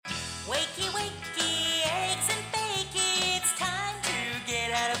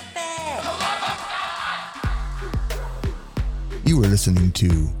You are listening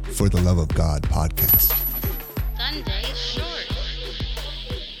to For the Love of God podcast. Sunday Short.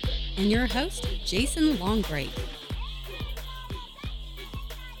 And your host, Jason Longbright.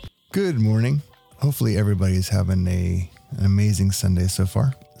 Good morning. Hopefully everybody's having an amazing Sunday so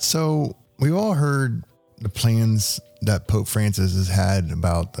far. So we've all heard the plans that Pope Francis has had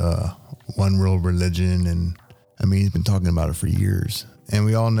about one world religion. And he's been talking about it for years. And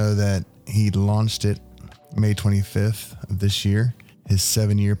we all know that he launched it May 25th of this year, his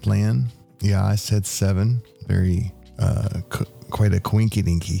 7-year plan. Yeah, I said 7. Very, quite a quinky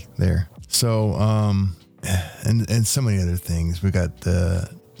dinky there. So, and so many other things. We got the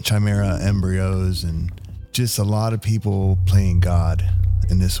chimera embryos and just a lot of people playing God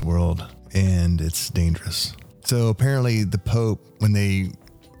in this world, and it's dangerous. So apparently the Pope, when they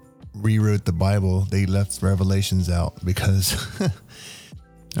rewrote the Bible, they left Revelations out because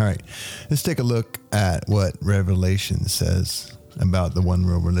all right, let's take a look at what Revelation says about the one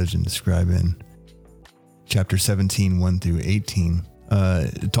world religion described in chapter 17, 1 through 18.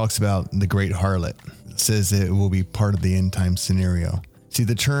 It talks about the great harlot. It says it will be part of the end time scenario. See,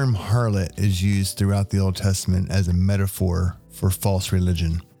 the term harlot is used throughout the Old Testament as a metaphor for false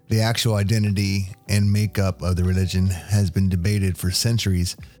religion. The actual identity and makeup of the religion has been debated for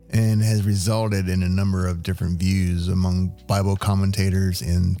centuries and has resulted in a number of different views among Bible commentators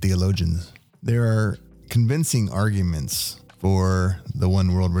and theologians. There are convincing arguments for the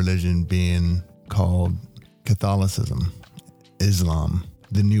one world religion being called Catholicism, Islam,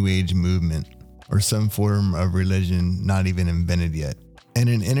 the New Age movement, or some form of religion not even invented yet. And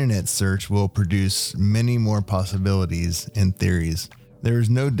an internet search will produce many more possibilities and theories. There is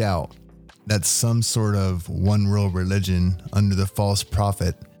no doubt that some sort of one world religion under the false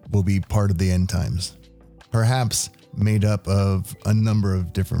prophet will be part of the end times, perhaps made up of a number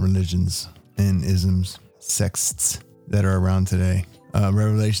of different religions and isms, sects that are around today.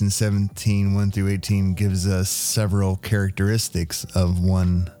 Revelation 17, 1 through 18 gives us several characteristics of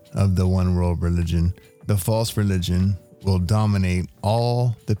the one world religion. The false religion will dominate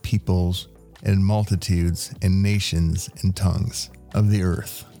all the peoples and multitudes and nations and tongues of the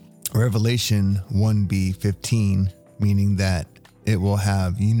earth. Revelation 1b15, meaning that it will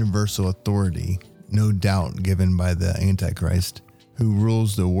have universal authority, no doubt given by the Antichrist, who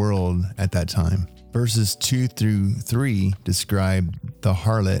rules the world at that time. Verses 2 through 3 describe the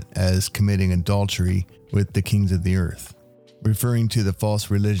harlot as committing adultery with the kings of the earth, referring to the false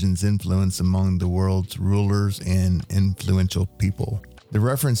religion's influence among the world's rulers and influential people. The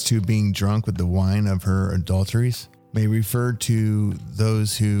reference to being drunk with the wine of her adulteries may refer to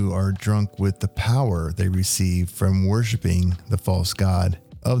those who are drunk with the power they receive from worshiping the false god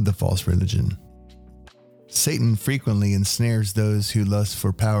of the false religion. Satan frequently ensnares those who lust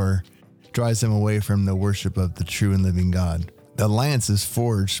for power, drives them away from the worship of the true and living God. The alliances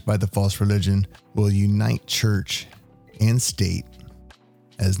forged by the false religion will unite church and state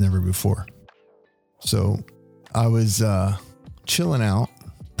as never before. So I was chilling out,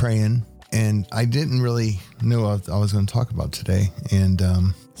 praying, and I didn't really know what I was going to talk about today. And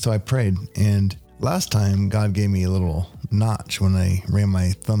so I prayed. And last time, God gave me a little notch when I ran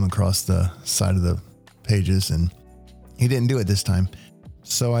my thumb across the side of the pages. And he didn't do it this time.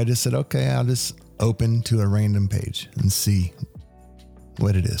 So I just said, okay, I'll just open to a random page and see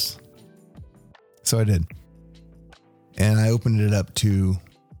what it is. So I did. And I opened it up to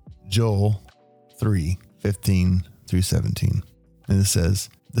Joel 3:15 through 17. And it says,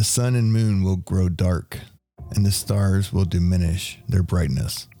 "The sun and moon will grow dark, and the stars will diminish their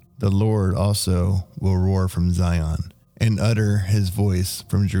brightness. The Lord also will roar from Zion and utter his voice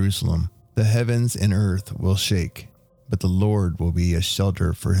from Jerusalem. The heavens and earth will shake, but the Lord will be a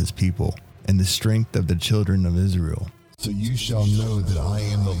shelter for his people and the strength of the children of Israel. So you shall know that I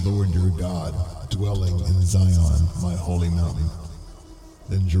am the Lord your God, dwelling in Zion, my holy mountain.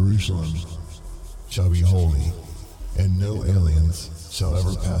 Then Jerusalem shall be holy, and no aliens shall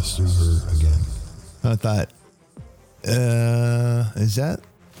ever pass through her again." I thought, is that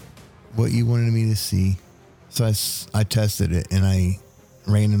what you wanted me to see? So I tested it, and I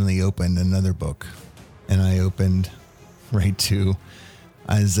randomly opened another book, and I opened right to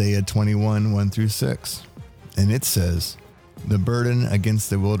Isaiah 21, 1 through 6. And it says, "The burden against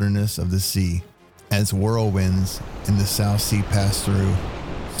the wilderness of the sea, as whirlwinds in the South Sea pass through,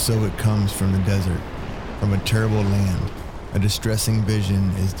 so it comes from the desert, from a terrible land. A distressing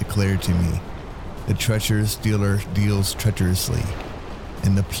vision is declared to me. The treacherous dealer deals treacherously,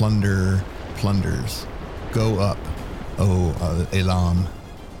 and the plunderer plunders. Go up, O Elam.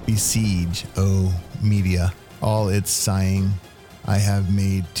 Besiege, O Media. All its sighing I have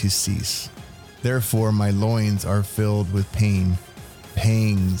made to cease. Therefore my loins are filled with pain.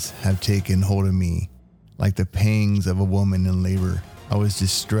 Pangs have taken hold of me, like the pangs of a woman in labor. I was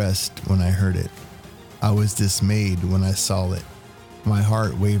distressed when I heard it. I was dismayed when I saw it. My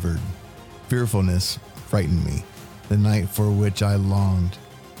heart wavered. Fearfulness frightened me. The night for which I longed,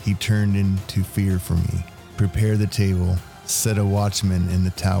 he turned into fear for me. Prepare the table, set a watchman in the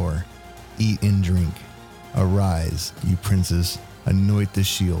tower. Eat and drink. Arise, you princes, anoint the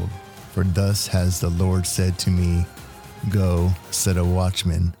shield. For thus has the Lord said to me, go, set a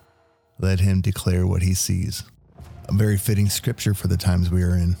watchman. Let him declare what he sees. A very fitting scripture for the times we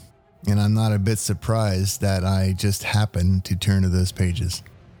are in. And I'm not a bit surprised that I just happened to turn to those pages.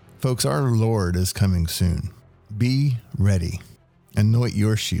 Folks, our Lord is coming soon. Be ready. Anoint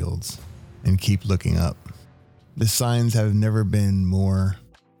your shields and keep looking up. The signs have never been more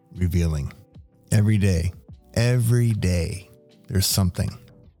revealing. Every day, there's something.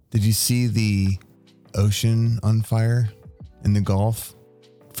 Did you see the ocean on fire in the Gulf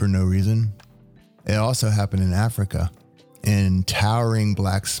for no reason? It also happened in Africa, and towering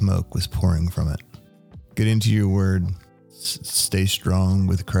black smoke was pouring from it. Get into your word, stay strong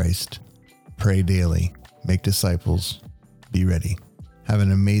with Christ, pray daily, make disciples, be ready. Have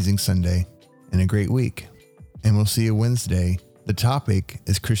an amazing Sunday and a great week. And we'll see you Wednesday. The topic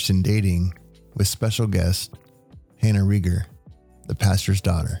is Christian dating with special guest Hannah Rieger, the pastor's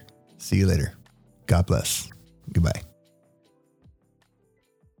daughter. See you later. God bless. Goodbye.